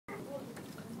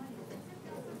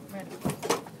Ready.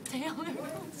 Taylor.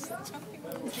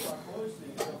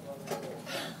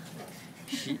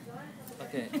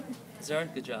 Okay. Zara,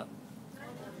 good job.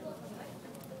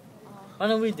 Why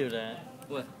don't we do that?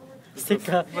 What? Stick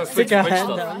We're a afraid to break hand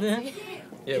stuff. down there.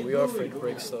 Yeah, we are afraid to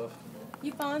break stuff.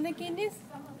 You found the kidneys?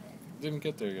 Didn't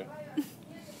get there yet.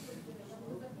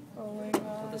 Oh my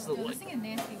god. This little This thing is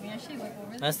nasty. We actually look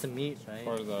over this. That's the meat, right?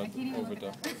 Part of the can't even look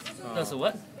overduct. That's a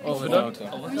what? Overduct.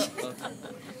 Oh, what the?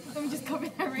 Let me just cover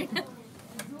that right now.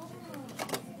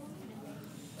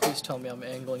 Please tell me I'm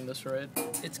angling this right.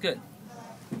 It's good.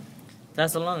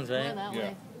 That's the lungs, right? that Yeah.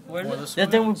 way. Where More is it? this The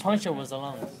way. thing we punched it was the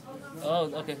lungs. Oh,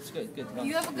 okay. It's good. Good.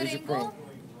 You have a good Where's your angle?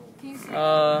 Can you see?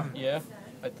 Yeah.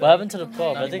 I think. What happened to the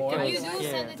probe? I think it Anymore? You was do send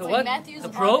here. it The to what? Matthew's The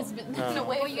mom probe? has been- No. No,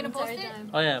 wait, are you gonna post it?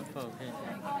 Oh yeah, probe. Yeah.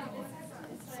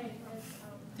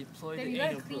 Deploy Babe, the you gotta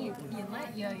anal clean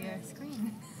probe. your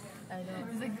screen. I know.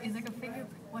 It's like a figure.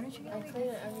 Why don't you get I like, clean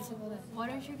it every single day. why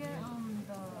don't you get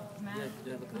the matte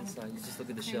Yeah, look at the side. You just look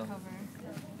at the clear shell. cover?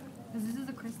 Because this is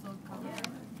a crystal cover.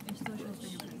 It still shows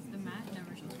fingerprints. The matte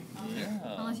never shows fingerprints.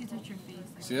 Yeah. Unless you touch your face.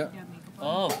 Like See that? you have makeup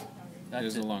on. Oh, that's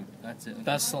Here's it. the lung. That's it. Okay.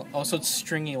 That's also it's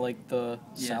stringy like the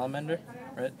Yeah. salamander,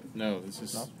 right? No, this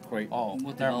is No? quite Oh,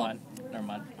 What the never hell? mind. Never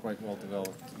mind. quite well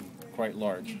developed, and quite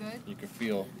large. You good? You can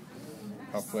feel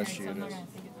how fleshy it is.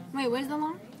 Wait, where's the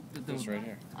long? It's right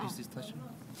here. Is this touching?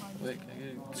 Wait, can I get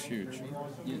it? It's huge.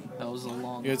 Yeah. That was a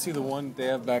long. Yeah, see the one they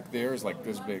have back there is like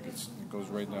this big. It goes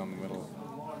right down the middle.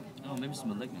 Oh, maybe it's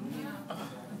malignant. All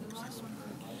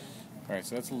right,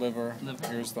 so that's the liver. Liver.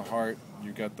 Here's the heart.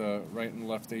 You got the right and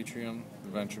left atrium, the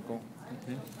ventricle,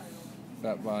 Okay.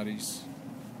 fat bodies,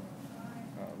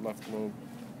 left lobe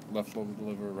of the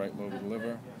liver, right lobe of the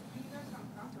liver.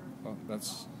 Oh,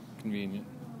 that's convenient.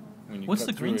 When you What's cut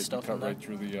the through green it, stuff you cut in there? right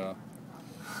through the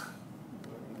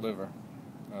liver.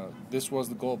 This was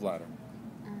the gallbladder.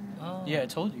 Oh. Yeah, I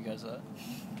told you guys that.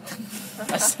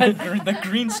 I said the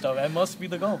green stuff. It must be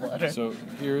the gallbladder. So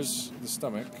here's the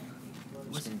stomach.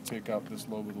 I'm just going to take out this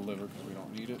lobe of the liver because we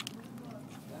don't need it.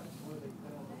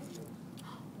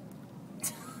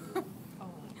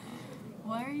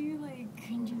 Why are you like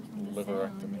cringing from the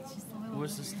Liverectomy. sound? It's just a little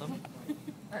Where's the weird. stomach?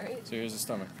 Alright. So here's the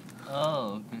stomach.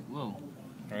 Oh, okay. Whoa.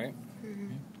 All right.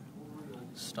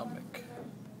 Stomach.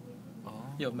 Oh.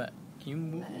 Yo, Matt, can you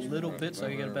move a little bit so I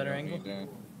can get a better angle? Down.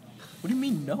 What do you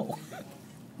mean no?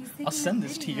 He's taking I'll send a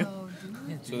this to video,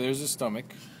 dude. So there's the stomach.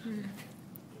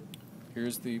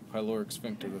 Here's the pyloric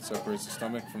sphincter that separates the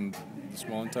stomach from the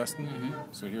small intestine.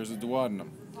 So here's the duodenum.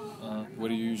 What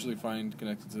do you usually find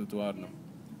connected to the duodenum?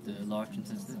 The large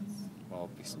intestine. Well,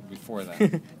 before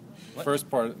that. First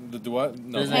part, the duodenum.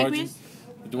 No, There's the pancreas?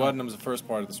 duodenum is the first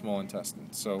part of the small intestine.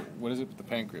 So what is it? The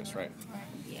pancreas, right?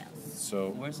 Yes. So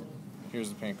Where's it? here's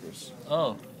the pancreas.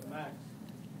 Oh.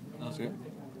 See it?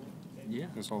 Yeah.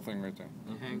 This whole thing right there.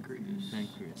 Pancreas.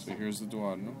 Pancreas. So here's the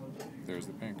duodenum. There's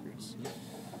the pancreas.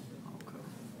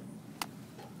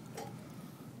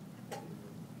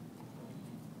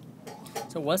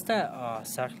 So what's that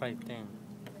sack-like thing?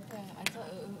 Yeah, I thought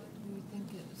we would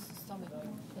think it was stomach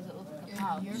because it looked like a Your,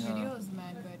 pouch. your Yeah. video is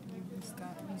mad good.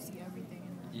 You see everything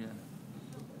in there. Yeah.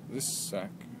 This sac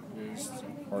is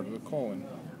part of the colon,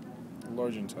 the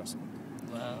large intestine.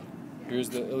 Wow. Here's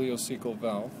the ileocecal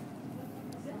valve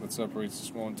that separates the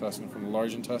small intestine from the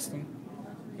large intestine.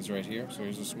 It's right here. So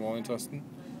here's the small intestine,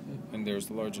 and there's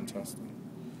the large intestine.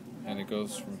 And it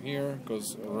goes from here,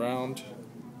 goes around,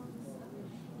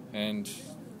 and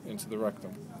into the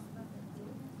rectum.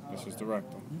 This is the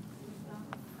rectum.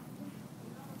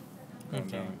 And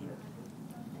Okay. down here.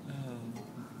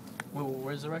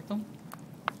 Where's the rectum?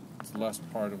 It's the last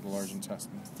part of the large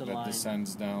intestine the that line.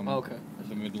 descends down Oh, okay.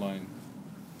 the midline,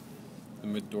 the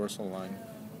mid-dorsal line.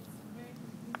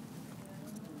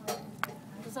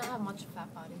 Does not have much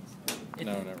fat bodies.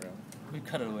 No, not really. We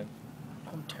cut it away.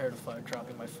 I'm terrified of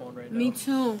dropping my phone right now. Me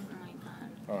too. Oh my god.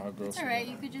 Oh, how gross. It's alright.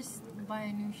 You could just buy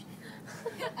a new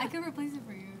I could replace it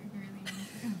for you if you really need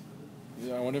to.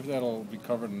 Yeah, I wonder if that'll be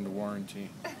covered in the warranty,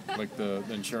 like the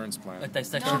insurance plan. Like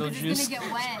dissection No, go because it's juice. gonna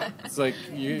get wet. It's like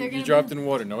They're you gonna dropped be- in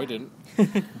water. No, I didn't.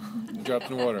 You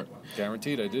dropped in water.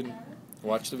 Guaranteed, I didn't.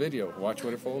 Watch the video. Watch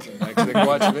what it folds in. Actually,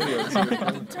 watch the video. And, see what it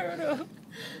folds in.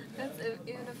 That's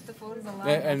even if the phone is alive.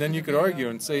 And then you could argue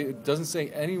and say it doesn't say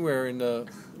anywhere in the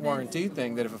warranty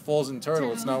thing that if it falls in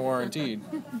turtle, it's not warranted.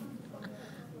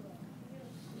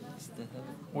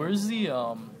 Where's the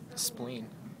spleen?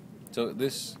 So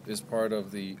this is part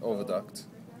of the oviduct.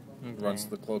 It runs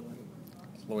to the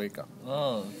cloaca.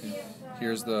 Oh, okay.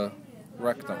 Here's the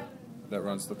rectum that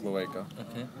runs the cloaca.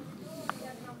 Okay.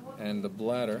 And the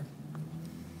bladder.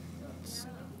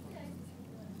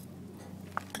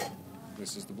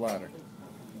 This is the bladder.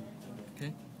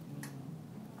 Okay.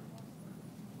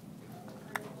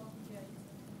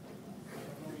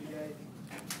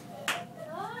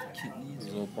 Kidneys. It's a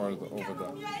little part of the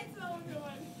oviduct.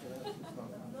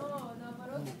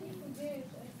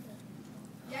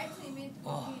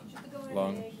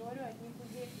 Lung.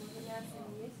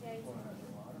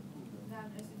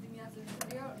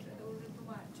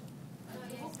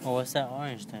 Oh, what's that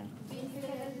orange thing?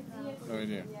 No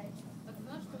idea.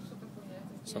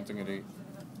 Something it ate.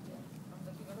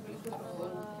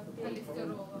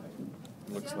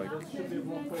 Looks like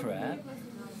Crab.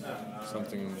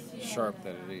 something sharp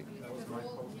that it ate.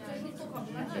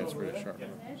 Yeah, it's pretty sharp.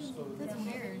 That's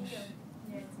weird.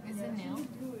 Is it nail?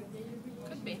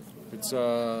 Could be. It's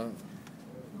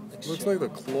looks like the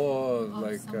claw of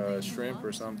like shrimp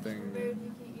or something.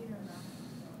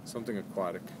 Something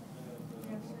aquatic.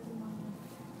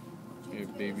 Yeah,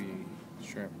 baby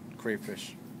shrimp,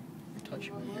 crayfish. You're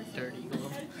touching me, you're dirty.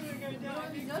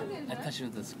 I touched it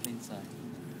with the spleen side.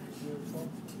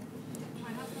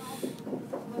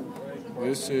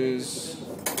 This is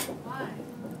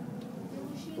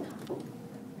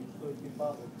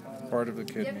part of the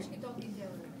kidney,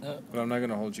 but I'm not going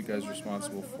to hold you guys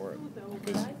responsible for it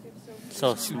because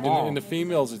So small. in the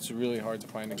females it's really hard to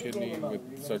find a kidney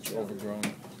with such overgrown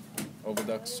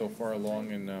oviducts so far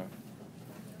along and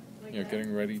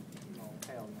getting ready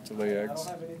to lay eggs.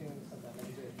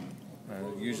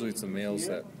 Usually it's the males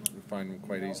that we find them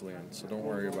quite easily, and so don't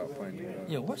worry about finding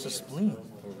Yeah, where's the spleen?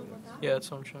 oviducts. Yeah, that's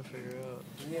what I'm trying to figure out.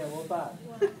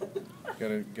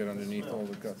 Gotta get underneath all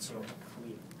the guts.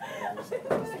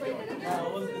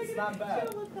 It's not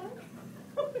bad.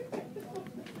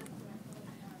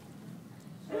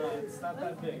 It's not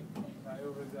that big.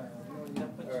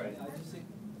 Alright. I'm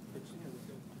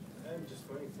just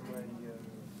waiting for my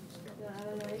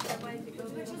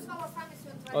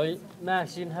Oh,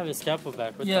 Max, you didn't have your scalpel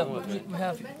back. What's Yeah, wrong with it? we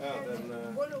have.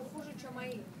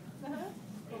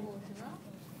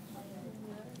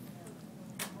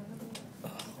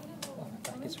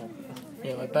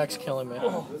 Yeah, my back's killing me.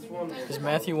 Because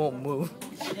Matthew won't move.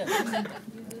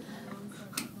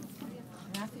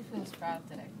 Matthew feels proud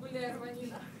today.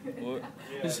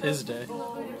 It's his day.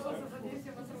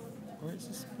 Where's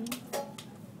the spleen?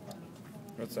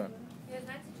 What's that?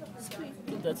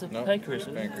 That's a No, pancreas.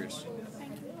 isn't it? pancreas.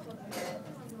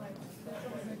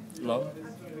 Lung.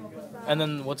 And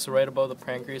then what's right above the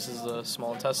pancreas is the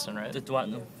small intestine, right? The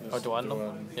duodenum. Or duodenum?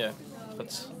 Duodenum. Yeah.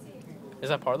 That's. Is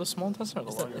that part of the small intestine or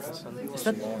the large intestine? Is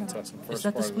that Small intestine. First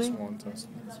that the part of the spleen? small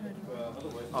intestine.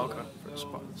 Oh, okay. First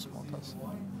part of the small intestine.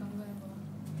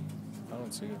 I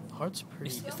don't see it. Heart's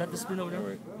pretty. Is that the spleen over Oh, there?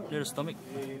 wait. Near the stomach?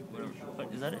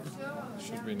 Is that it?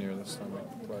 Should be near the stomach.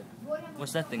 But,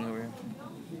 What's that thing over here?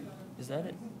 Is that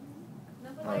it?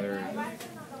 oh, there it is.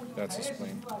 That's a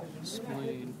spleen.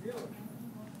 Spleen.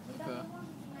 Okay.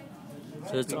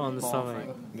 So it's on the Ball stomach.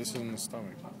 thing. This is in the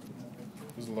stomach.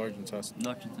 This is the large intestine.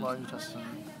 Large intestine. Large intestine.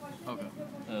 Okay.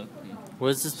 Okay.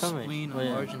 Where's the stomach? Spleen Oh, and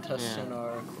yeah. large intestine Yeah.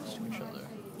 are close to each other.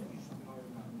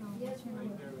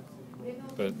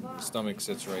 But stomach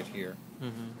sits right here.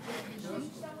 Mm-hmm.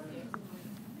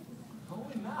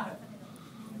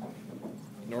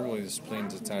 Normally the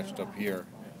spleen's attached up here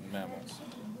in mammals.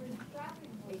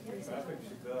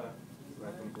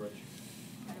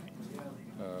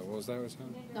 What was that we said?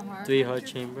 The heart. 3-heart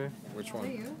chamber. Which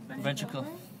one? Ventricle.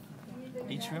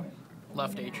 Atrium.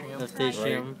 Left atrium. Left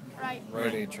atrium.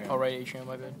 Right atrium. Oh, right atrium,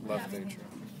 my bad. Left atrium.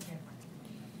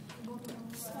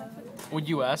 Would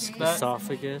you ask that?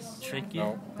 Esophagus. Trachea.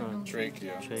 No. Oh,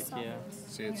 Trachea. trachea.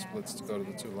 See, it splits to go to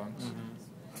the two lungs. Mm-hmm.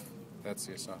 That's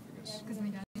the esophagus. Because my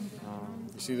dad.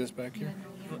 You see this back here?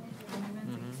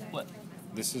 Mm-hmm. What?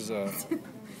 This is a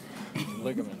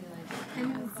ligament.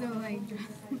 And so like.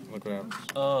 Look what happens.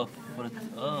 Oh. What?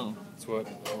 Oh. It's what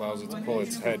allows it to pull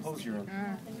its head. You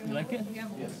like it? Yeah.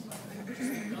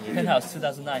 Penthouse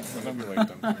 2009. Manipulate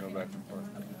them to go back and forth.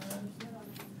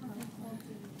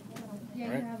 Yeah,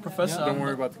 Right? you have Professor, Don't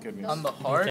worry about the kidneys. on the heart,